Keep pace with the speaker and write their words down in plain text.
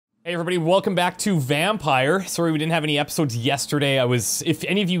Hey everybody, welcome back to Vampire. Sorry we didn't have any episodes yesterday. If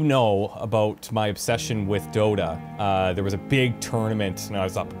any of you know about my obsession with Dota, there was a big tournament and I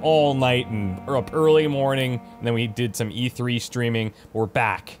was up all night and up early morning, and then we did some E3 streaming. We're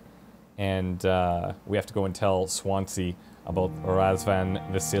back, and we have to go and tell Swansea about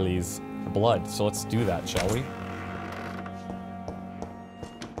Razvan Vasily's blood. So let's do that, shall we?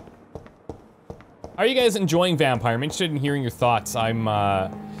 Are you guys enjoying Vampire? I'm interested in hearing your thoughts.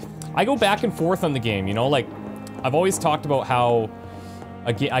 I go back and forth on the game, you know, like, I've always talked about how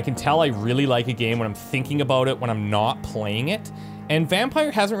I can tell I really like a game when I'm thinking about it, when I'm not playing it, and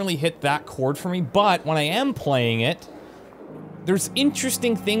Vampire hasn't really hit that chord for me, but when I am playing it, there's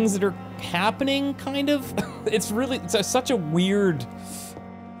interesting things that are happening, kind of. It's such a weird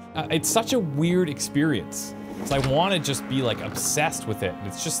experience. So I want to just be, like, obsessed with it, and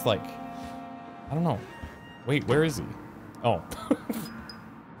it's just like, I don't know. Wait, where is he? Oh.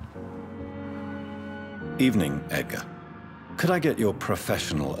 Evening, Edgar. Could I get your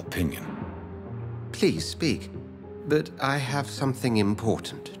professional opinion? Please speak, but I have something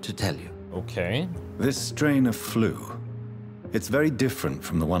important to tell you. Okay. This strain of flu, it's very different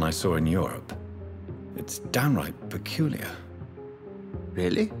from the one I saw in Europe. It's downright peculiar.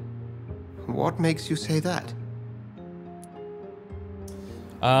 Really? What makes you say that?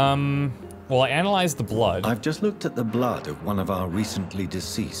 Well, I analyzed the blood. I've just looked at the blood of one of our recently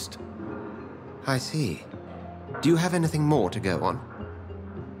deceased. I see. Do you have anything more to go on?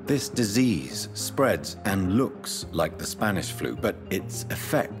 This disease spreads and looks like the Spanish flu, but its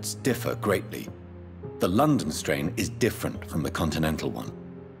effects differ greatly. The London strain is different from the continental one.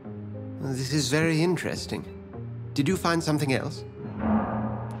 This is very interesting. Did you find something else?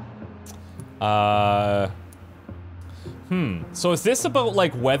 So is this about,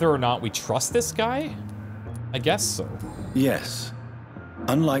 like, whether or not we trust this guy? I guess so. Yes.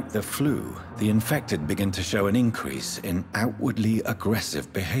 Unlike the flu, the infected begin to show an increase in outwardly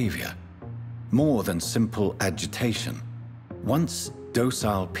aggressive behavior. More than simple agitation. Once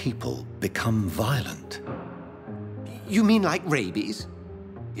docile people become violent. You mean like rabies?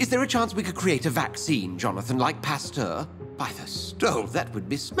 Is there a chance we could create a vaccine, Jonathan, like Pasteur? By the stole, that would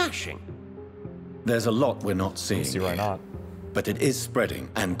be smashing. There's a lot we're not seeing. See why not? But it is spreading,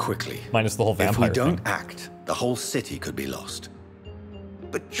 and quickly. Minus the whole vampire thing. If we don't thing. act, the whole city could be lost.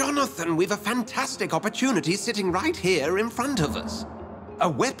 But Jonathan, we've a fantastic opportunity sitting right here in front of us. A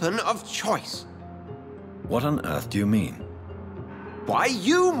weapon of choice. What on earth do you mean? Why,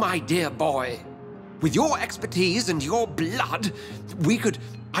 you, my dear boy. With your expertise and your blood, we could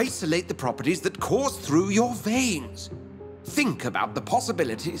isolate the properties that course through your veins. Think about the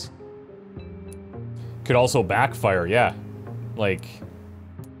possibilities. Could also backfire, yeah. Like...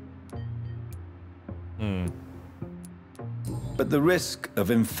 But the risk of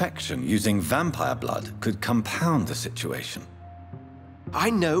infection using vampire blood could compound the situation.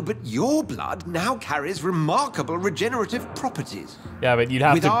 I know, but your blood now carries remarkable regenerative properties. Yeah, but you'd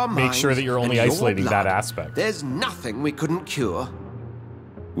have With to our make sure that you're minds only and your isolating that blood, aspect. There's nothing we couldn't cure.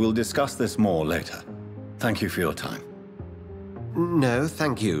 We'll discuss this more later. Thank you for your time. No,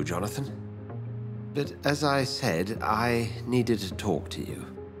 thank you, Jonathan. But as I said, I needed to talk to you.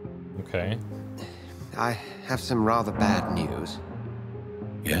 Okay. I have some rather bad news.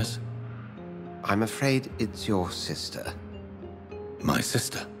 Yes? I'm afraid it's your sister. My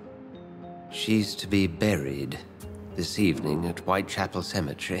sister? She's to be buried this evening at Whitechapel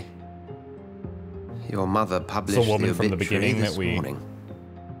Cemetery. Your mother published the woman from the obituary beginning this that we morning.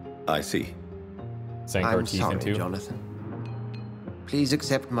 I see. Sank our I'm teeth sorry, into. Jonathan. Please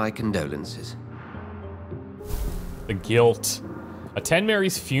accept my condolences. The guilt. Attend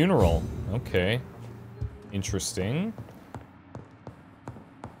Mary's funeral. Okay. Interesting.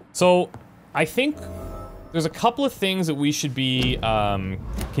 So, I think there's a couple of things that we should be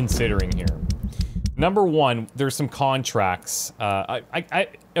considering here. Number one, there's some contracts,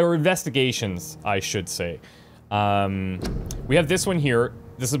 or investigations, I should say. We have this one here.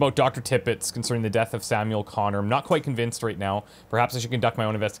 This is about Dr. Tippett's concerning the death of Samuel Connor. I'm not quite convinced right now. Perhaps I should conduct my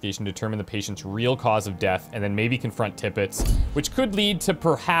own investigation to determine the patient's real cause of death, and then maybe confront Tippett's, which could lead to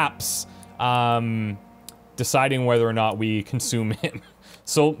perhaps deciding whether or not we consume him.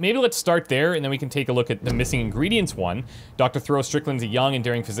 So maybe let's start there, and then we can take a look at the missing ingredients one. Dr. Thoreau Strickland's a young and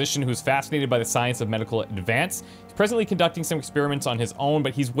daring physician who's fascinated by the science of medical advance. He's presently conducting some experiments on his own,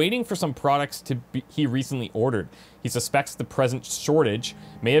 but he's waiting for some products he recently ordered. He suspects the present shortage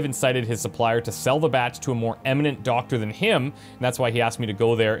may have incited his supplier to sell the batch to a more eminent doctor than him, and that's why he asked me to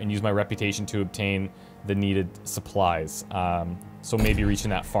go there and use my reputation to obtain the needed supplies. So maybe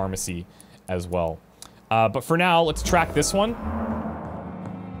reaching that pharmacy as well. But for now, let's track this one.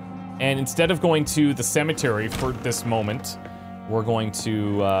 And instead of going to the cemetery for this moment, we're going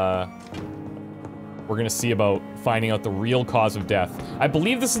to see about finding out the real cause of death. I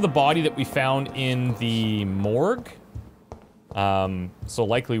believe this is the body that we found in the morgue. So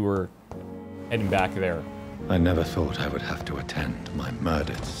likely we're heading back there. I never thought I would have to attend my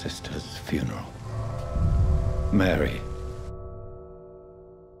murdered sister's funeral. Mary.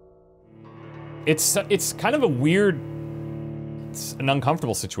 It's kind of a weird, it's an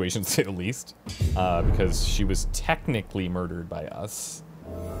uncomfortable situation, to say the least, because she was technically murdered by us.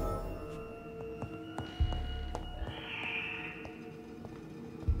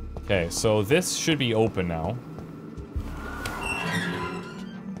 Okay, so this should be open now.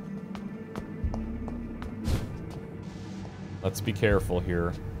 Let's be careful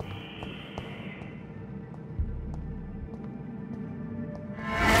here.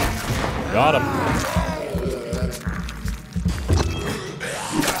 Got him.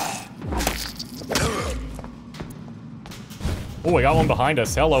 Oh, I got one behind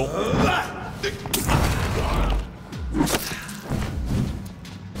us. Hello.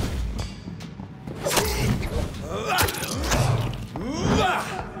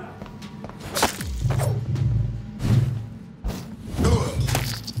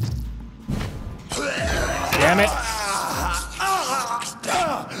 Damn it.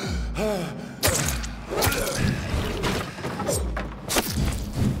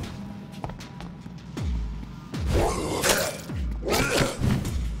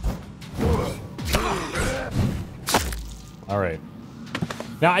 Alright.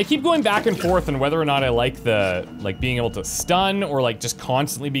 Now, I keep going back and forth on whether or not I like the, being able to stun or, just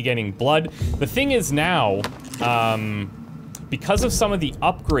constantly be getting blood. The thing is now, because of some of the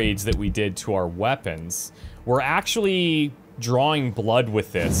upgrades that we did to our weapons, we're actually drawing blood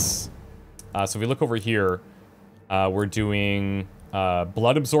with this. So if we look over here, we're doing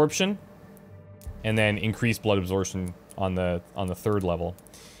blood absorption, and then increased blood absorption on the third level.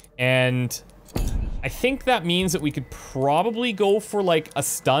 And I think that means that we could probably go for a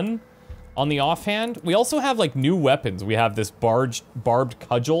stun on the offhand. We also have new weapons. We have this barbed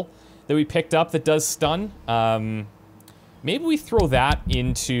cudgel that we picked up that does stun. Maybe we throw that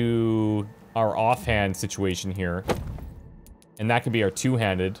into our offhand situation here. And that could be our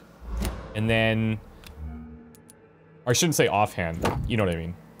two-handed. And then, or I shouldn't say offhand, you know what I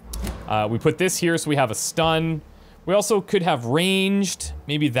mean. We put this here so we have a stun. We also could have ranged.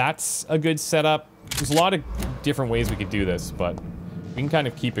 Maybe that's a good setup. There's a lot of different ways we could do this, but we can kind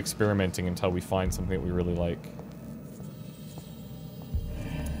of keep experimenting until we find something that we really like.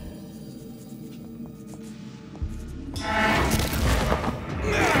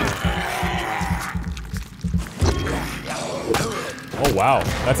 Oh wow,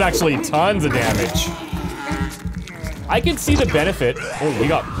 that's actually tons of damage. I can see the benefit. Oh, we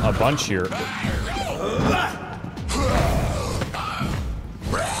got a bunch here.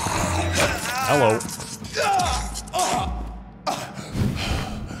 Hello.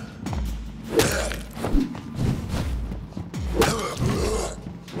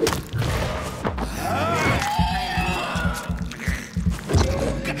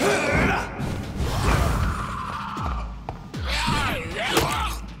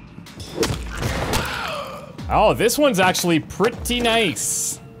 Oh, this one's actually pretty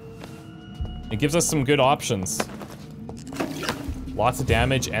nice. It gives us some good options. Lots of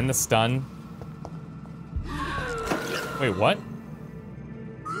damage and the stun. Wait, what?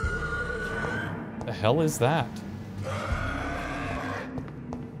 The hell is that?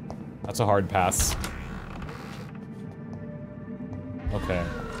 That's a hard pass. Okay.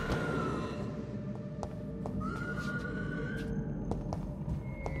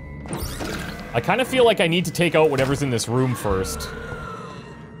 I kind of feel like I need to take out whatever's in this room first.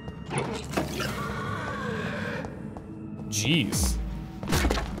 Jeez.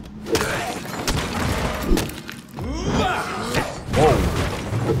 Whoa.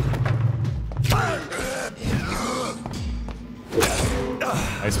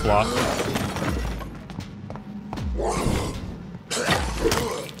 Nice block.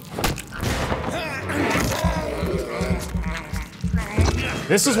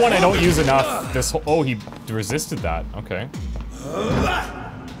 This is one I don't use enough. This whole— oh, he resisted that. Okay.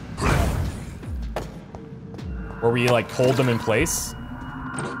 Where we hold them in place.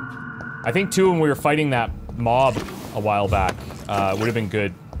 I think too when we were fighting that mob a while back, would have been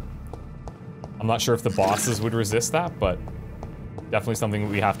good. I'm not sure if the bosses would resist that, but definitely something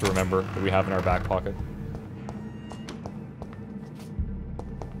we have to remember that we have in our back pocket.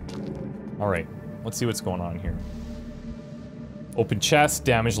 Alright, let's see what's going on here. Open chest,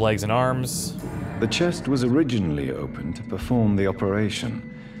 damaged legs and arms. The chest was originally open to perform the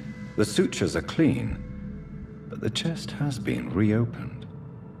operation. The sutures are clean, but the chest has been reopened.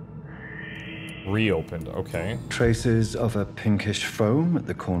 Reopened, okay. Traces of a pinkish foam at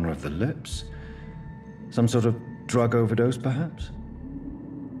the corner of the lips. Some sort of drug overdose, perhaps?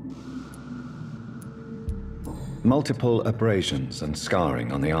 Multiple abrasions and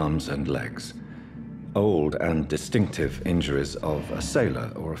scarring on the arms and legs. Old and distinctive injuries of a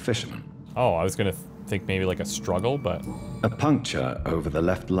sailor or a fisherman. Oh, I was gonna think maybe like a struggle, but... A puncture over the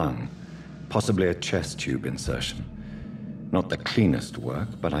left lung. Possibly a chest tube insertion. Not the cleanest work,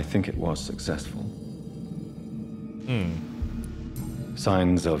 but I think it was successful.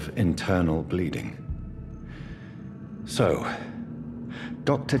 Signs of internal bleeding. So,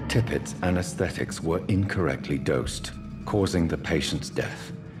 Dr. Tippett's anesthetics were incorrectly dosed, causing the patient's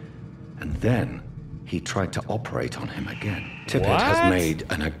death. And then he tried to operate on him again. Tippett has made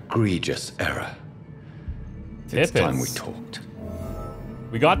an egregious error. It's time we talked.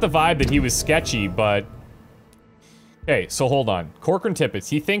 We got the vibe that he was sketchy, but... Okay, so hold on. Corcoran Tippett,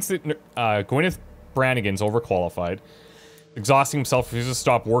 he thinks that Gwyneth Brannigan's overqualified, exhausting himself, refuses to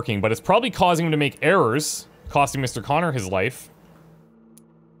stop working, but it's probably causing him to make errors, costing Mr. Connor his life.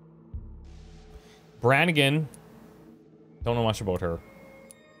 Brannigan, don't know much about her.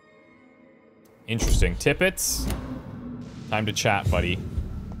 Interesting. Tippett's, time to chat, buddy.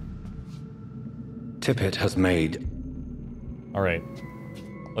 Tippett has made... Alright.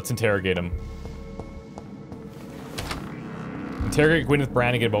 Let's interrogate him. Interrogate Gwyneth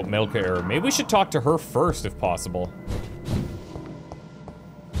Brannigan about medical error. Maybe we should talk to her first, if possible.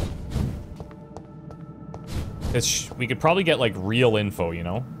 We could probably get, like, real info, you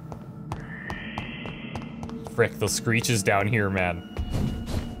know? Frick, those screeches down here, man.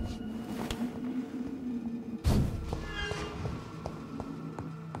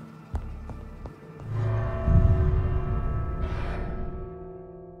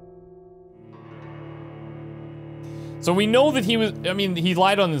 So we know that he was, I mean, he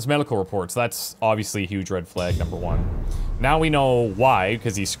lied on his medical reports. That's obviously a huge red flag, number one. Now we know why,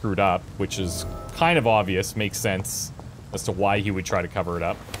 because he screwed up, which is kind of obvious, makes sense as to why he would try to cover it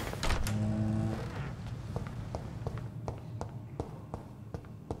up.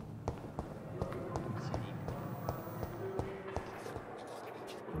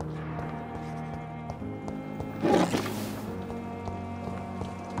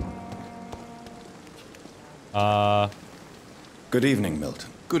 Good evening, Milton.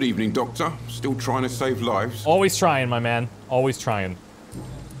 Good evening, Doctor. Still trying to save lives? Always trying, my man. Always trying.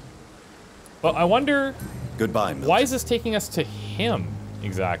 But I wonder... Goodbye, Milton. Why is this taking us to him,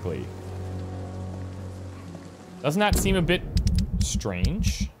 exactly? Doesn't that seem a bit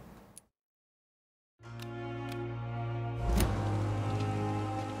strange?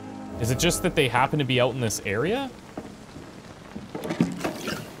 Is it just that they happen to be out in this area?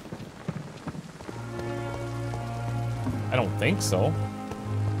 I don't think so.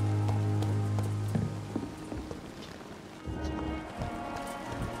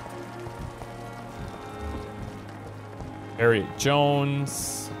 Harriet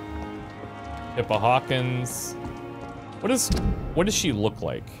Jones. Pippa Hawkins. What does she look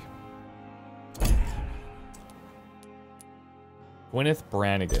like? Gwyneth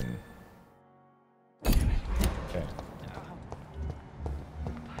Brannigan. Okay.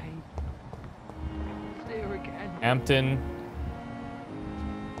 Hampton.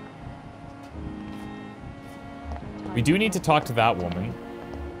 We do need to talk to that woman.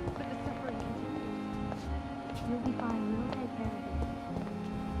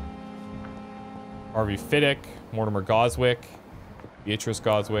 Harvey Fiddick, Mortimer Goswick, Beatrice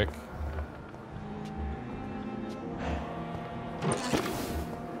Goswick.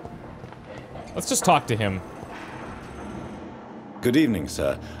 Let's just talk to him. Good evening,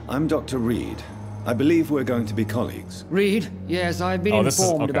 sir. I'm Dr. Reed. I believe we're going to be colleagues. Reed? Yes, I've been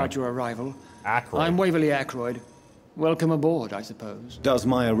informed about your arrival. Ackroyd. I'm Waverly Ackroyd. Welcome aboard, I suppose. Does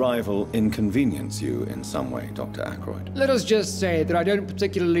my arrival inconvenience you in some way, Dr. Ackroyd? Let us just say that I don't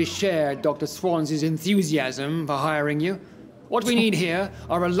particularly share Dr. Swansey's enthusiasm for hiring you. What we need here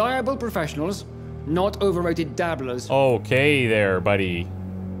are reliable professionals, not overrated dabblers. Okay there, buddy.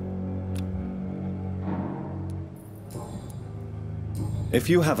 If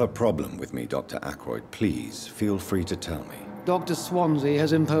you have a problem with me, Dr. Ackroyd, please feel free to tell me. Dr. Swansey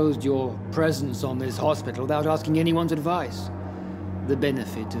has imposed your presence on this hospital without asking anyone's advice. The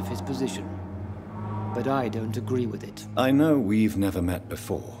benefit of his position. But I don't agree with it. I know we've never met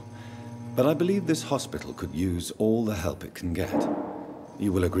before, but I believe this hospital could use all the help it can get.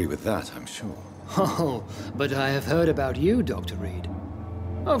 You will agree with that, I'm sure. Oh, but I have heard about you, Dr. Reed.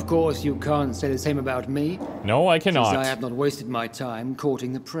 Of course, you can't say the same about me, No, I since cannot. I have not wasted my time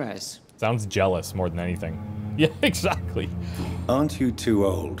courting the press. Sounds jealous more than anything. Yeah, exactly. Aren't you too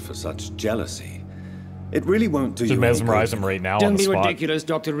old for such jealousy? It really won't do Just you any mesmerize good. him right now on Don't the be spot. ridiculous,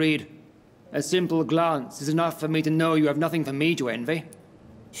 Dr. Reed. A simple glance is enough for me to know you have nothing for me to envy.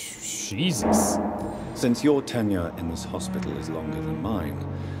 Jesus. Since your tenure in this hospital is longer than mine,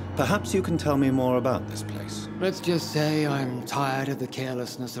 perhaps you can tell me more about this place. Let's just say I'm tired of the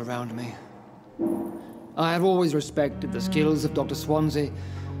carelessness around me. I have always respected the skills of Dr. Swansea,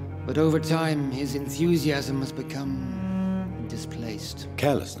 but over time his enthusiasm has become displaced.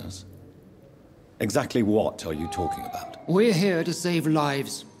 Carelessness? Exactly what are you talking about? We're here to save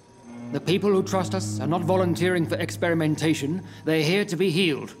lives. The people who trust us are not volunteering for experimentation. They're here to be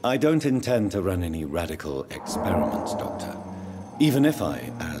healed. I don't intend to run any radical experiments, Doctor. Even if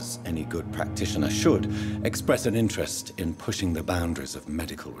I, as any good practitioner should, express an interest in pushing the boundaries of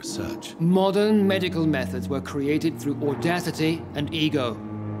medical research. Modern medical methods were created through audacity and ego.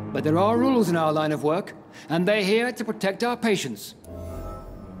 But there are rules in our line of work, and they're here to protect our patients.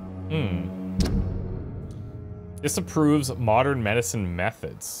 Disapproves modern medicine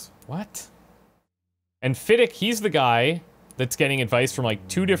methods. What? And Fiddick, he's the guy that's getting advice from like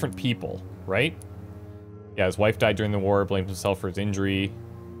 2 different people, right? Yeah, his wife died during the war, blamed himself for his injury.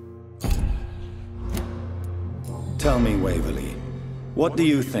 Tell me, Waverly, what do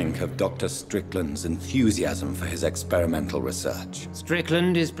you think of Dr. Strickland's enthusiasm for his experimental research?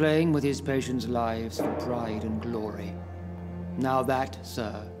 Strickland is playing with his patients' lives for pride and glory. Now that,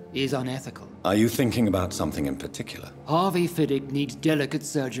 sir, is unethical. Are you thinking about something in particular? Harvey Fiddick needs delicate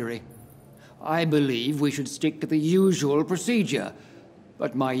surgery. I believe we should stick to the usual procedure,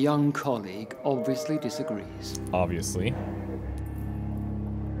 but my young colleague obviously disagrees. Obviously.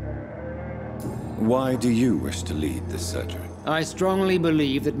 Why do you wish to lead this surgery? I strongly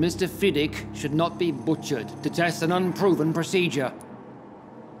believe that Mr. Fiddick should not be butchered to test an unproven procedure.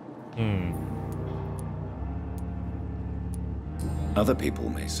 Other people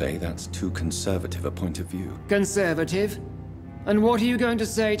may say that's too conservative a point of view. Conservative? And what are you going to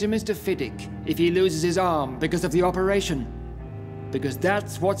say to Mr. Fiddick if he loses his arm because of the operation? Because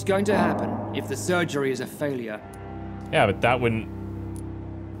that's what's going to happen if the surgery is a failure. Yeah, but that wouldn't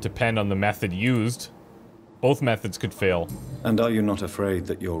depend on the method used. Both methods could fail. And are you not afraid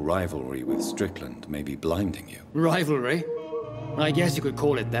that your rivalry with Strickland may be blinding you? Rivalry? I guess you could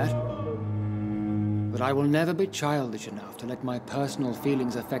call it that. But I will never be childish enough to let my personal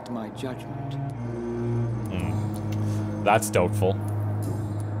feelings affect my judgment. That's doubtful.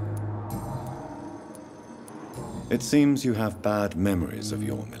 It seems you have bad memories of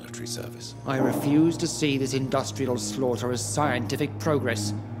your military service. I refuse to see this industrial slaughter as scientific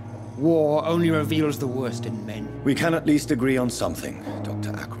progress. War only reveals the worst in men. We can at least agree on something, Dr.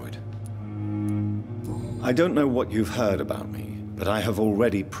 Ackroyd. I don't know what you've heard about me, but I have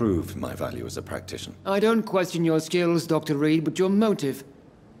already proved my value as a practitioner. I don't question your skills, Dr. Reed, but your motive.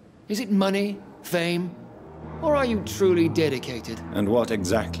 Is it money, fame, or are you truly dedicated? And what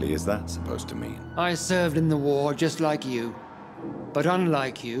exactly is that supposed to mean? I served in the war just like you. But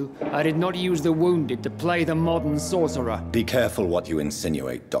unlike you, I did not use the wounded to play the modern sorcerer. Be careful what you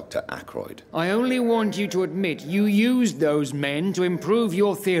insinuate, Dr. Ackroyd. I only want you to admit you used those men to improve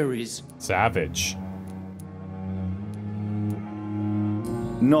your theories. Savage.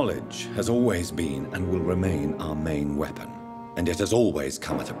 Knowledge has always been and will remain our main weapon, and it has always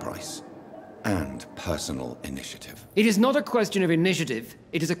come at a price. And personal initiative. It is not a question of initiative,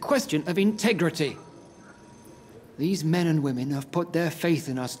 it is a question of integrity. These men and women have put their faith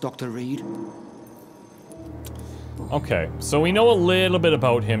in us, Dr. Reed. Okay, so we know a little bit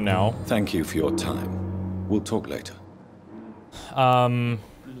about him now. Thank you for your time. We'll talk later.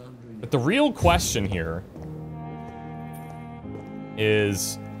 But the real question here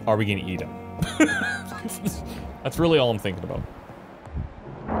is, are we gonna eat him? That's really all I'm thinking about.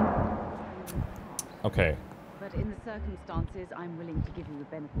 Okay. But in the circumstances, I'm willing to give you the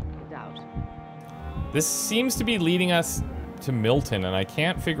benefit of the doubt. This seems to be leading us to Milton, and I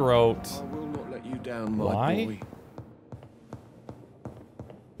can't figure out I will not let you down, my why. boy.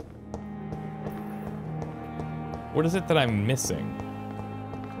 What is it that I'm missing?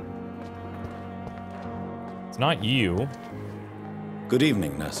 It's not you. Good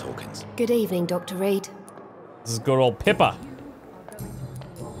evening, Nurse Hawkins. Good evening, Dr. Reed. This is good old Pippa.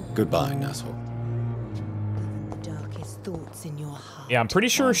 Goodbye, Nurse Hawkins. Darkest thoughts in your heart. Yeah, I'm pretty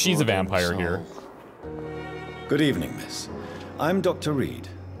sure she's a vampire here. Good evening, miss. I'm Dr. Reed,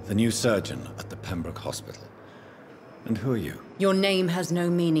 the new surgeon at the Pembroke Hospital. And who are you? Your name has no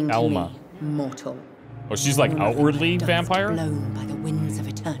meaning to Alma. me, mortal. Oh, she's like outwardly Dust vampire? blown by the winds of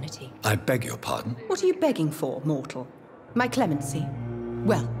eternity. I beg your pardon? What are you begging for, mortal? My clemency?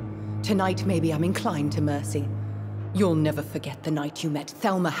 Well, tonight maybe I'm inclined to mercy. You'll never forget the night you met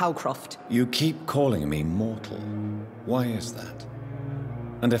Thelma Howcroft. You keep calling me mortal. Why is that?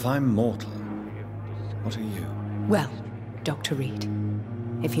 And if I'm mortal, what are you? Well, Dr. Reed,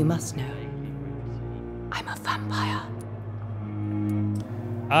 if you must know, I'm a vampire.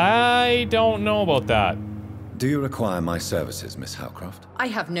 I don't know about that. Do you require my services, Miss Howcroft? I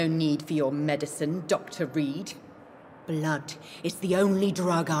have no need for your medicine, Dr. Reed. Blood is the only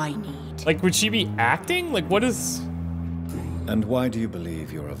drug I need. Like, would she be acting? Like, what is... And why do you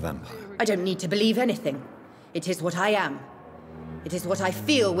believe you're a vampire? I don't need to believe anything. It is what I am. It is what I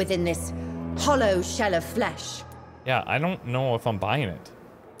feel within this hollow shell of flesh. Yeah, I don't know if I'm buying it.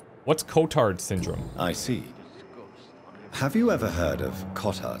 What's Cotard syndrome? I see. Have you ever heard of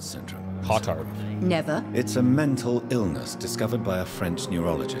Cotard syndrome? Cotard. Never. It's a mental illness discovered by a French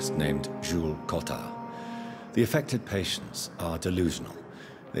neurologist named Jules Cotard. The affected patients are delusional.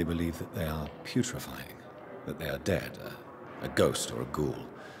 They believe that they are putrefying, that they are dead, a ghost or a ghoul,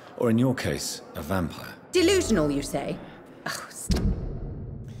 or in your case, a vampire. Delusional, you say? Oh,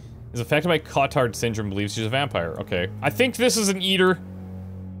 Is affected by Cotard syndrome, believes she's a vampire. Okay. I think this is an eater.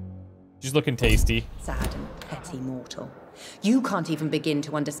 She's looking tasty. sad and petty mortal. You can't even begin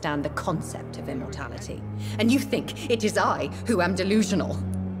to understand the concept of immortality. And you think it is I who am delusional.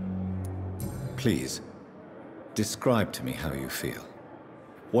 Please, describe to me how you feel.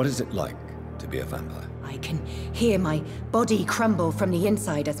 What is it like to be a vampire? I can hear my body crumble from the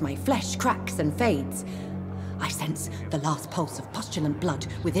inside as my flesh cracks and fades. I sense the last pulse of postulant blood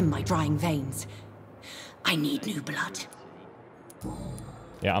within my drying veins. I need new blood.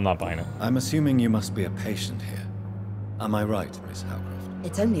 Yeah, I'm not buying it. I'm assuming you must be a patient here. Am I right, Miss Howcroft?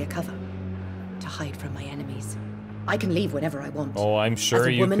 It's only a cover to hide from my enemies. I can leave whenever I want. Oh, I'm sure As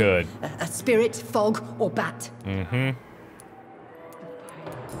a you woman, could. A spirit, fog, or bat. Mm-hmm.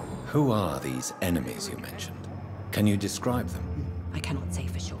 Who are these enemies you mentioned? Can you describe them? I cannot say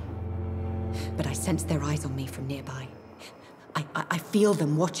for sure. But I sense their eyes on me from nearby. I feel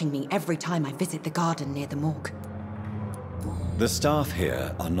them watching me every time I visit the garden near the morgue. The staff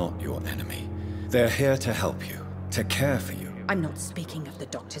here are not your enemy. They're here to help you, to care for you. I'm not speaking of the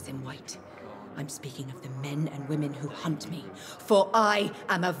doctors in white. I'm speaking of the men and women who hunt me. For I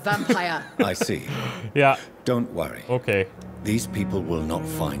am a vampire. I see. Yeah. Don't worry. Okay. These people will not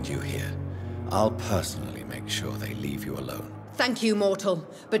find you here. I'll personally make sure they leave you alone. Thank you, mortal.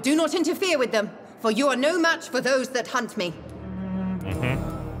 But do not interfere with them, for you are no match for those that hunt me. Mm-hmm.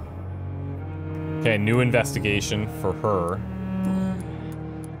 Okay, new investigation for her.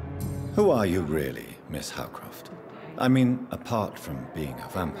 Who are you really, Miss Howcroft? I mean, apart from being a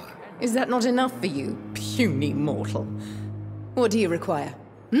vampire. Is that not enough for you, puny mortal? What do you require?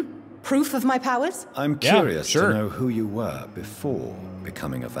 Proof of my powers? I'm curious sure. to know who you were before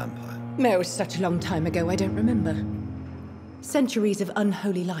becoming a vampire. No, it was such a long time ago, I don't remember. Centuries of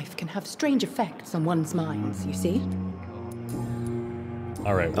unholy life can have strange effects on one's minds, you see?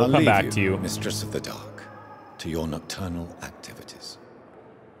 All right, we'll I'll come leave back to you. Mistress of the Dark, to your nocturnal activities.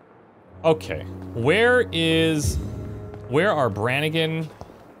 Okay, where are Brannigan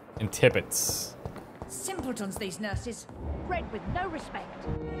and Tippets? Simpletons, these nurses. Bred with no respect.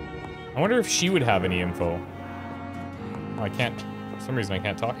 I wonder if she would have any info. Oh, I can't. For some reason, I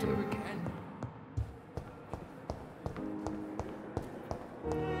can't talk to her.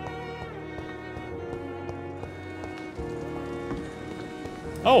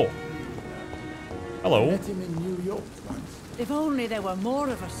 Oh. Hello. If only there were more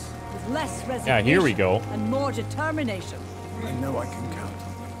of us, with less resignation. Yeah, here we go. And more determination. I know I can count on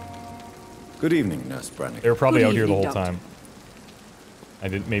you. Good evening, Nurse Brannigan. They were probably Good out here the evening, whole Doctor.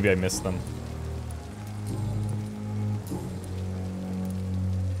 time. Maybe I missed them.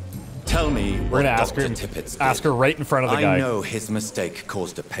 Tell me We're what gonna ask Dr. her, Tippets did. ask her right in front of the guy. I know his mistake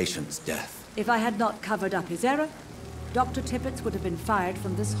caused a patient's death. If I had not covered up his error, Dr. Tippets would have been fired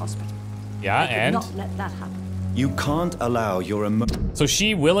from this hospital. Yeah, I could and? not let that happen. You can't allow your So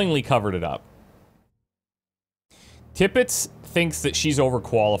she willingly covered it up. Tippets thinks that she's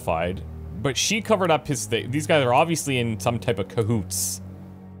overqualified, but she covered up his thing. These guys are obviously in some type of cahoots.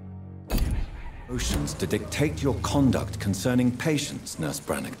 emotions to dictate your conduct concerning patients, Nurse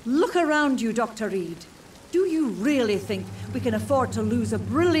Brannigan. Look around you, Dr. Reed. Do you really think we can afford to lose a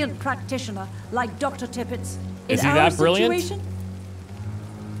brilliant practitioner like Dr. Tippets in Is he our that brilliant? situation?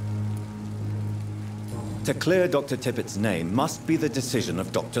 To clear Dr. Tippets' name must be the decision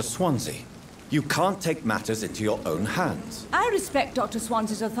of Dr. Swansea. You can't take matters into your own hands. I respect Dr.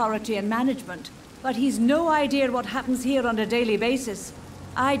 Swansea's authority and management, but he's no idea what happens here on a daily basis.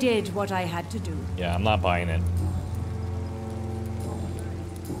 I did what I had to do. Yeah, I'm not buying it.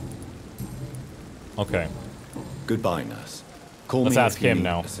 Okay. Goodbye, nurse. Call Let's me ask if you him need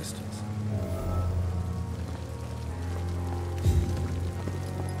now. assistance.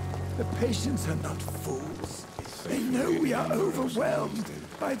 The patients are not fools. They know we are overwhelmed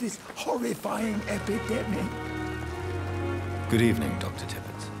by this horrifying epidemic. Good evening, Dr.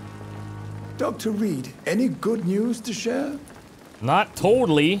 Tippett. Dr. Reed, any good news to share? Not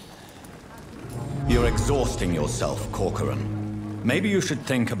totally. You're exhausting yourself, Corcoran. Maybe you should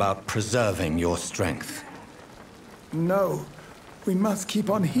think about preserving your strength. No. We must keep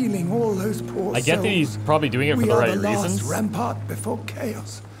on healing all those poor I get that he's souls. probably doing it for We the are right the last reasons. rampart before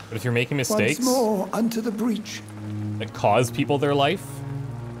chaos. But if you're making mistakes Once more, unto the breach. that cause people their life,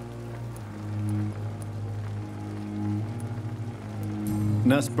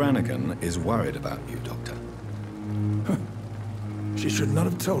 Nurse Brannigan is worried about you, Doctor. She should not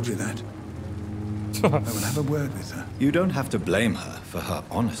have told you that. I will have a word with her. You don't have to blame her for her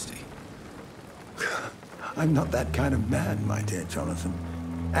honesty. I'm not that kind of man, my dear Jonathan.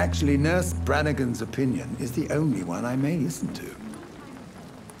 Actually, Nurse Brannigan's opinion is the only one I may listen to.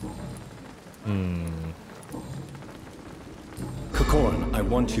 Corcoran, I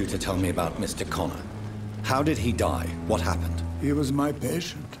want you to tell me about Mr. Connor. How did he die? What happened? He was my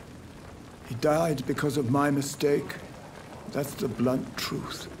patient. He died because of my mistake. That's the blunt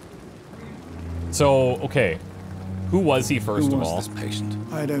truth. so okay. Who was he first Who of was all? this patient?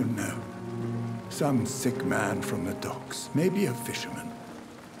 I don't know. Some sick man from the docks, maybe a fisherman.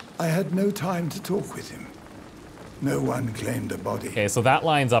 I had no time to talk with him. No one claimed a body. Okay, so that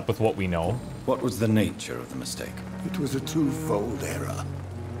lines up with what we know. What was the nature of the mistake? It was a twofold error.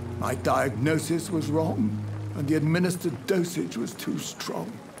 My diagnosis was wrong, and the administered dosage was too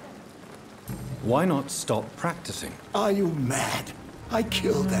strong. Why not stop practicing? Are you mad? I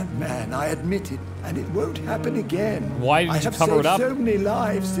killed that man, I admit it, and it won't happen again. Why did I you have cover it saved up? so many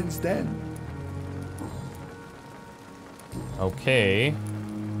lives since then. Okay.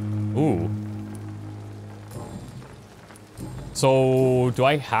 Ooh. So, do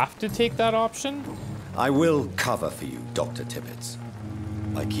I have to take that option? I will cover for you, Dr. Tippett,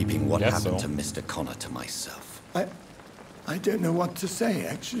 by keeping what Guess happened so. to Mr. Connor to myself. I don't know what to say,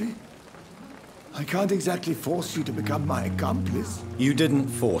 actually. I can't exactly force you to become my accomplice. You didn't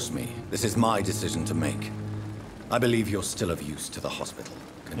force me. This is my decision to make. I believe you're still of use to the hospital,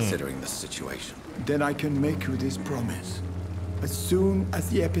 considering the situation. Then I can make you this promise. As soon as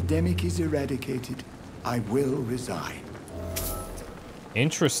the epidemic is eradicated, I will resign.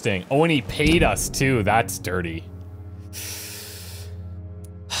 Interesting. Oh, and he paid us too. That's dirty.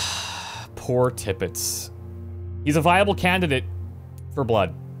 Poor Tippett. He's a viable candidate for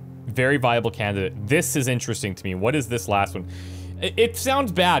blood. Very viable candidate. This is interesting to me. What is this last one? It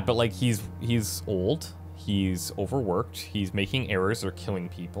sounds bad, but like he's old. He's overworked. He's making errors or killing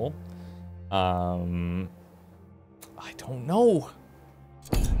people. I don't know.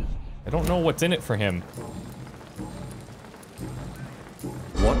 I don't know what's in it for him.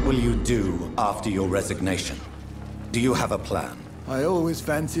 What will you do after your resignation? Do you have a plan? I always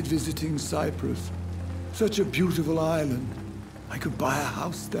fancied visiting Cyprus. Such a beautiful island. I could buy a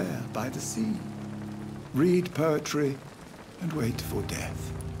house there by the sea, read poetry, and wait for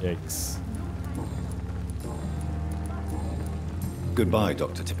death. Yikes. Goodbye,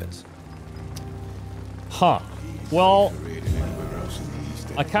 Dr. Tippett. Huh. Well,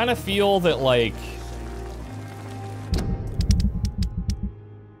 I kind of feel that, like...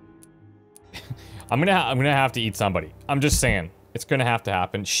 I'm gonna have to eat somebody. I'm just saying. It's gonna have to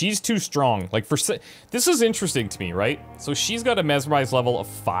happen. She's too strong. Like, this is interesting to me, right? So she's got a mesmerized level of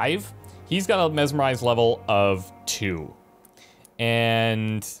 5. He's got a mesmerized level of 2.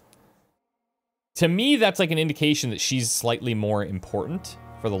 And... to me, that's like an indication that she's slightly more important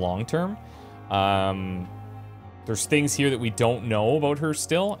for the long term. There's things here that we don't know about her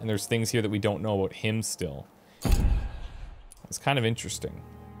still, and there's things here that we don't know about him still. It's kind of interesting.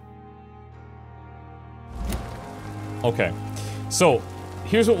 Okay, so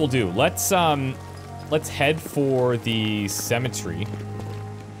here's what we'll do. Let's head for the cemetery.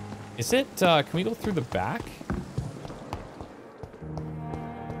 Is it? Can we go through the back?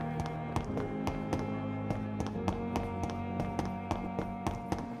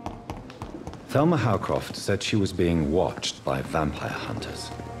 Thelma Howcroft said she was being watched by vampire hunters.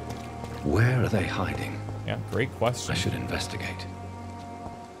 Where are they hiding? Yeah, great question. I should investigate.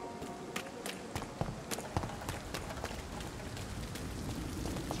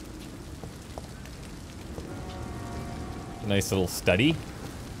 Nice little study.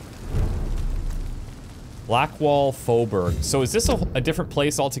 Blackwall Faubourg. So is this a different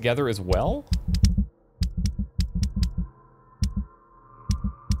place altogether as well?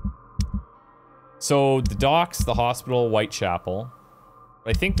 So the docks, the hospital, Whitechapel.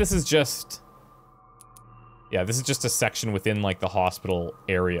 I think this is just... Yeah, this is just a section within, like, the hospital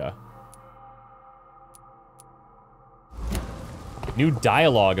area. New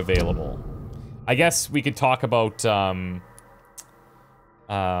dialogue available. I guess we could talk about,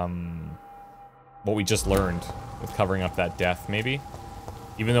 what we just learned with covering up that death, maybe?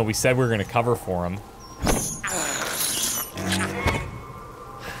 Even though we said we were gonna cover for him.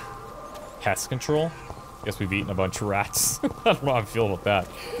 Pest control? Guess we've eaten a bunch of rats. I don't know how I feel about that.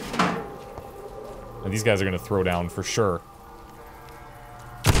 And these guys are gonna throw down for sure.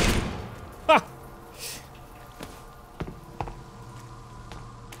 Ha!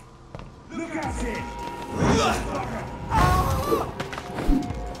 Look at it!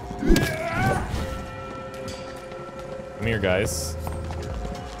 Come here, guys.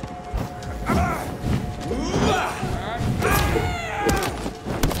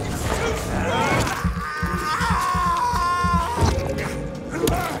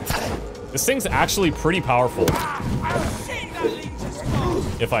 This thing's actually pretty powerful.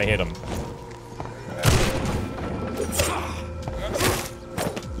 If I hit him.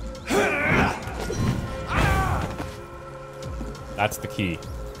 That's the key.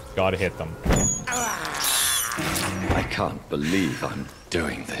 Gotta hit them. I can't believe I'm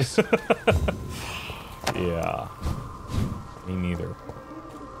doing this. Yeah. Me neither.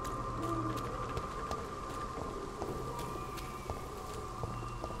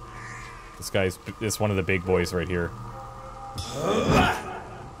 This is one of the big boys right here.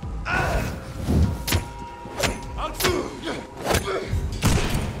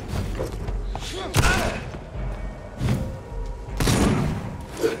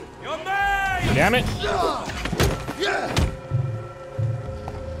 Damn it!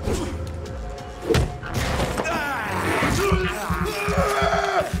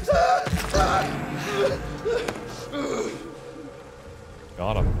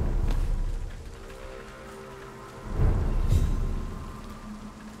 Got him.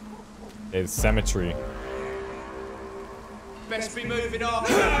 It's cemetery. Best be moving on.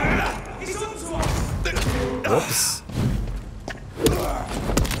 He's on to us. Whoops.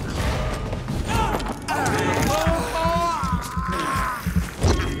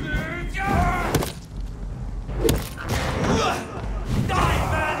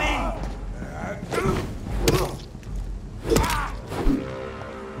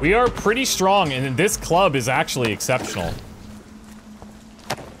 We are pretty strong, and this club is actually exceptional.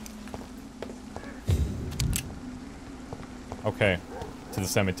 Okay, to the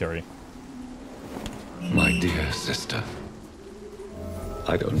cemetery. My dear sister,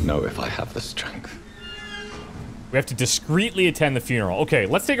 I don't know if I have the strength. We have to discreetly attend the funeral. Okay,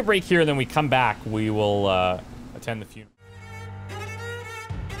 let's take a break here, and then we come back. We will attend the funeral.